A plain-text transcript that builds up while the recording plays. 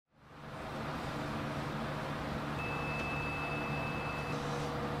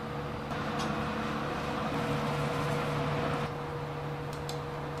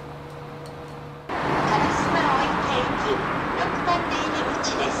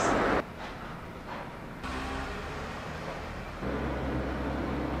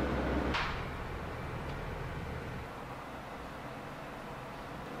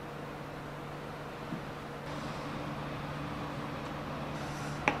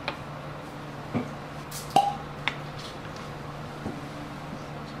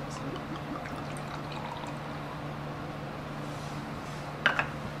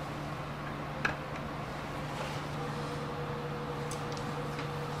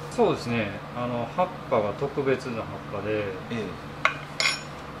そうですね、葉っぱが特別な葉っぱで、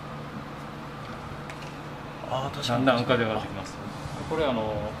だんだん浮かび上がってきます。これ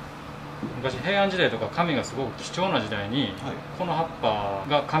昔平安時代とか紙がすごく貴重な時代に、この葉っぱ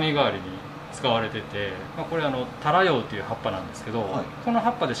が紙代わりに使われてて、これタラヨウという葉っぱなんですけど、この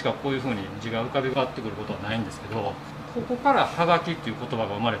葉っぱでしかこういうふうに字が浮かび上がってくることはないんですけど、ここからはがきっていう言葉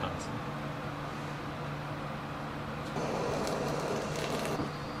が生まれたんですね。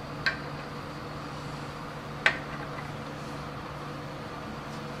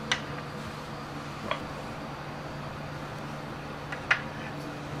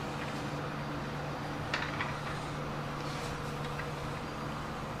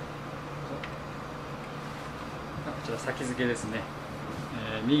こちら先付けですね、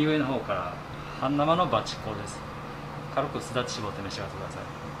右上の方から半生のバチコです。軽くすだち絞って召し上がってください。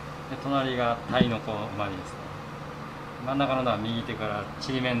で隣が鯛の子うまみですね。真ん中の段右手から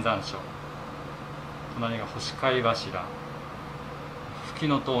ちりめん山椒、隣が干し貝柱、ふき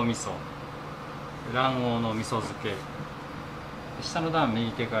のとう味噌、卵黄の味噌漬け、下の段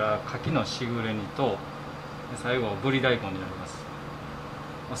右手から牡蠣のしぐれ煮と、最後ぶり大根になります。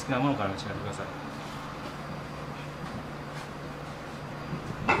お好きなものから召し上がってください。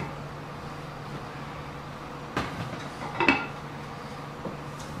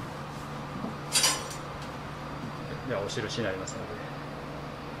ではお印になりますので。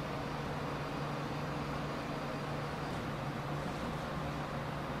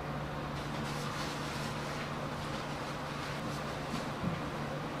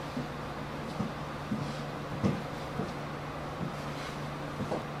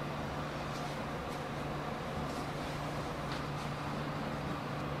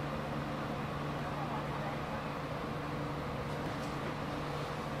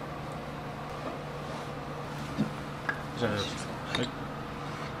こちらでよろしいですか。はい。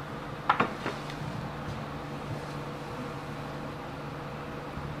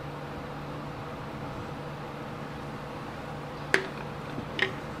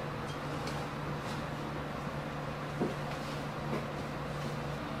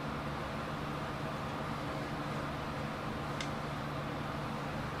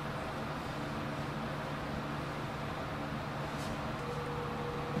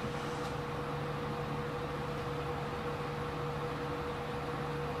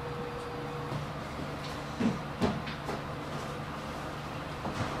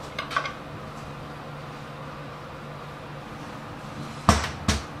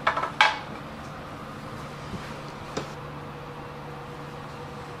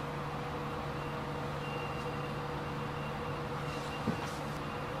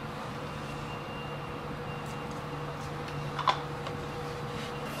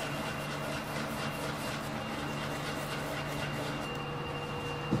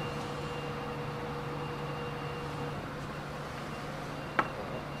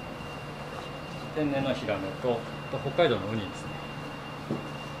天然のヒラメと北海道のウニですね。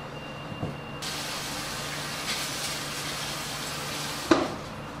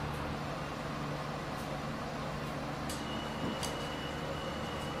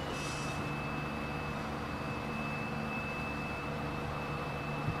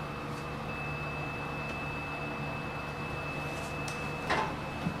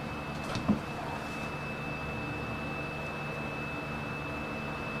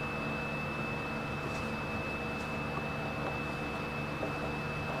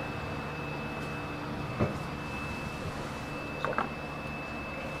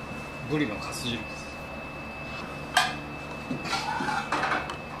ブリのかす汁です。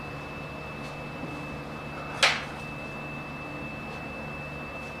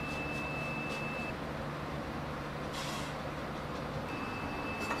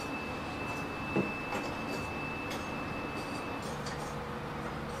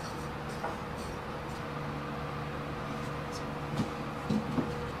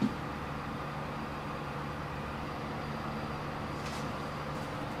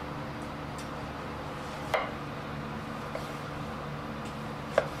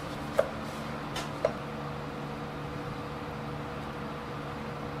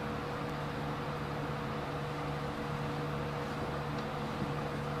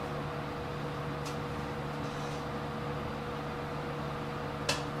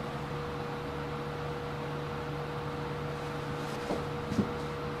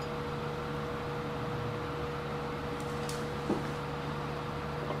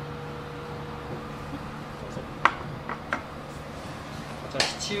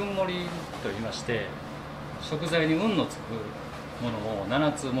七運盛りといいまして、食材に運のつくものを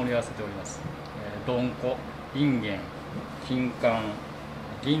7つ盛り合わせております。どんこ、いんげん、金柑、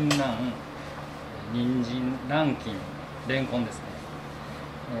銀杏、人参、南京、レンコンですね。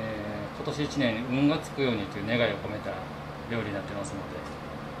今年1年運がつくようにという願いを込めた料理になってますので、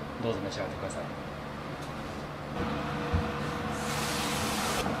どうぞ召し上がってください。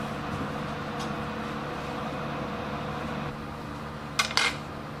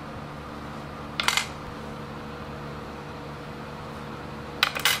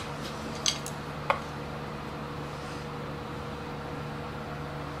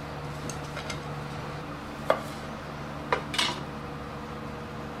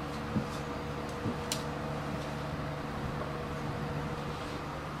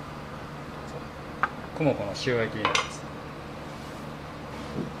くもこの塩焼きになります。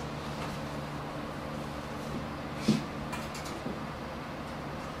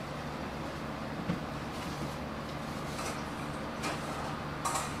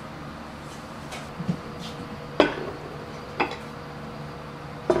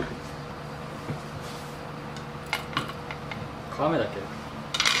皮目だけ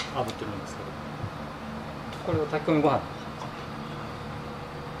炙ってるんですけど、これを炊き込みご飯。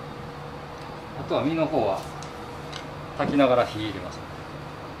あとは身の方は炊きながら火入れます。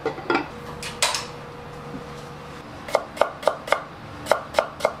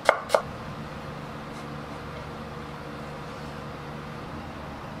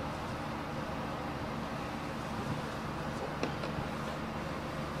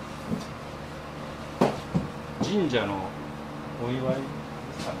神社のお祝いで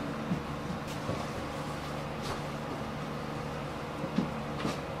すかね。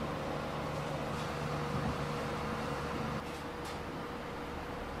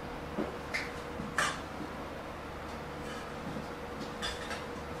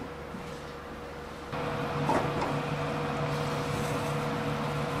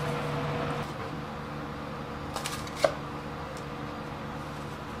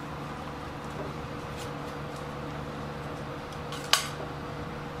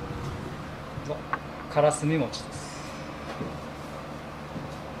からすみ餅です。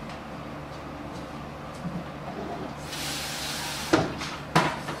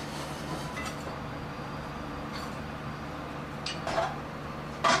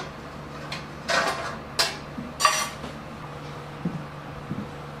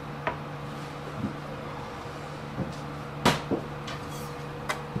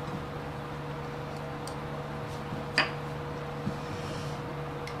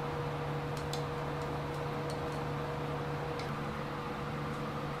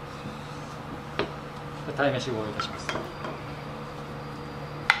鯛めしご用意いたします。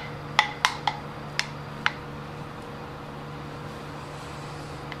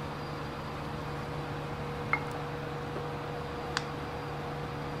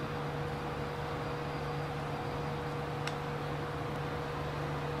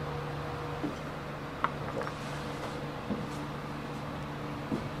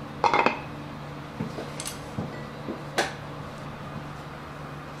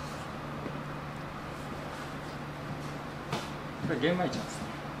これ玄米茶です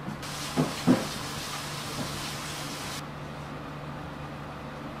ね。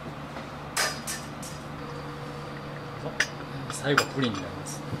最後プリンになりま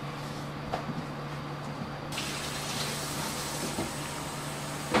す。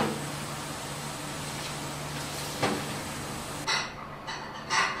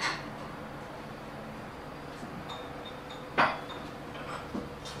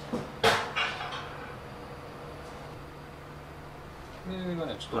これが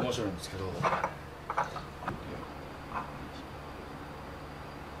ねちょっと面白いんですけど、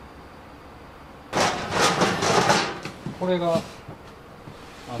これが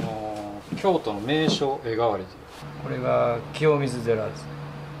京都の名所絵代わりという、これが清水寺ですね。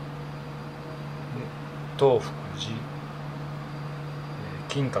東福寺、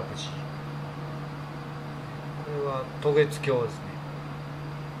金閣寺、これは渡月橋ですね。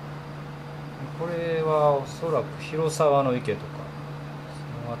これはおそらく広沢の池とか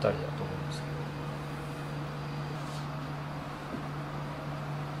その辺りだと思うんですけ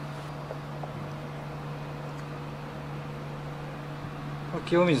ど、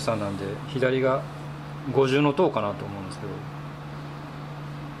清水さんなんで左が五重塔かなと思うんですけど、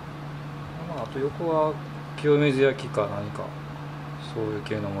あと横は清水焼か何かそういう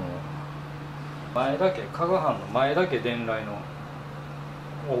系のものは、前田家加賀藩の前田家伝来の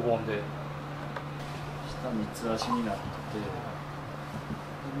黄金で下三つ足になってて、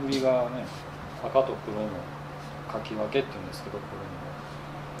塗りがね赤と黒のかき分けっていうんですけど、こ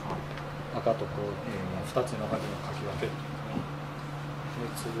れの赤と黒の2つの中でのかき分けっていうん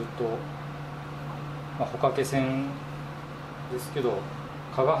ですね。で粒と、ほかけ線ですけど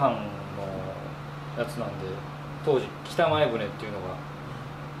加賀藩のやつなんで、当時北前船っていうのが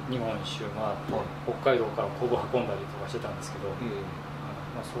日本一周回って、北海道から昆布運んだりとかしてたんですけど、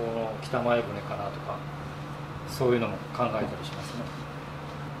その北前船かなとか、そういうのも考えたりしますね。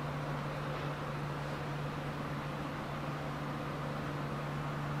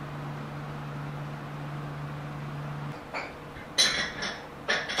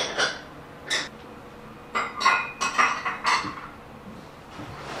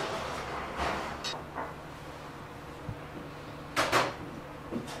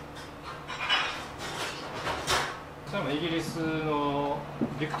イギリスの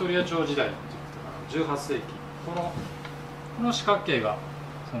ビクトリア朝時代っていうか18世紀、この四角形が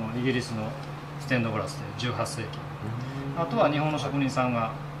そのイギリスのステンドグラスで18世紀、あとは日本の職人さん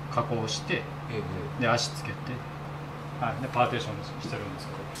が加工して、で足つけて、はい、でパーテーションしてるんです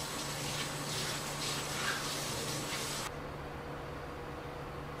けど。